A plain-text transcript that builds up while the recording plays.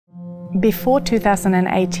Before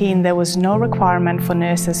 2018, there was no requirement for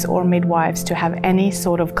nurses or midwives to have any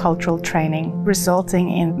sort of cultural training,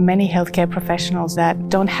 resulting in many healthcare professionals that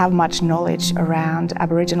don't have much knowledge around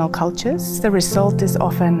Aboriginal cultures. The result is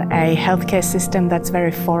often a healthcare system that's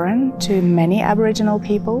very foreign to many Aboriginal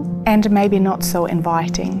people and maybe not so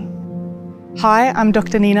inviting. Hi, I'm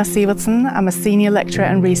Dr. Nina Sivertsen. I'm a senior lecturer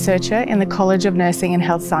and researcher in the College of Nursing and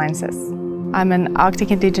Health Sciences. I'm an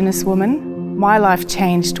Arctic Indigenous woman. My life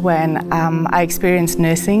changed when I experienced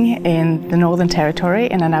nursing in the Northern Territory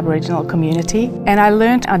in an Aboriginal community, and I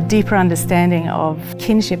learned a deeper understanding of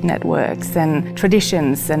kinship networks and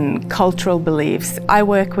traditions and cultural beliefs. I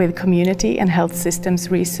work with community and health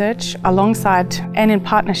systems research alongside and in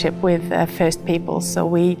partnership with First Peoples, so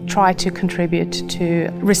we try to contribute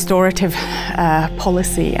to restorative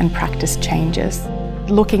policy and practice changes.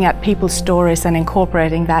 Looking at people's stories and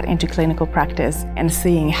incorporating that into clinical practice and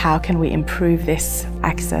seeing how can we improve this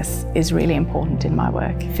access is really important in my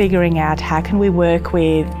work. Figuring out how can we work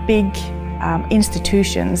with big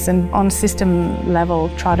institutions and on system level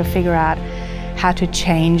try to figure out how to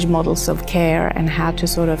change models of care and how to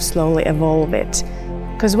sort of slowly evolve it.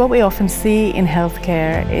 Because what we often see in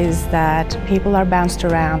healthcare is that people are bounced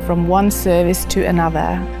around from one service to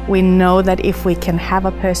another. We know that if we can have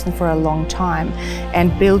a person for a long time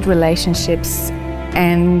and build relationships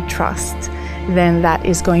and trust, then that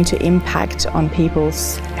is going to impact on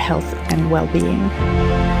people's health and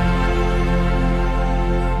well-being.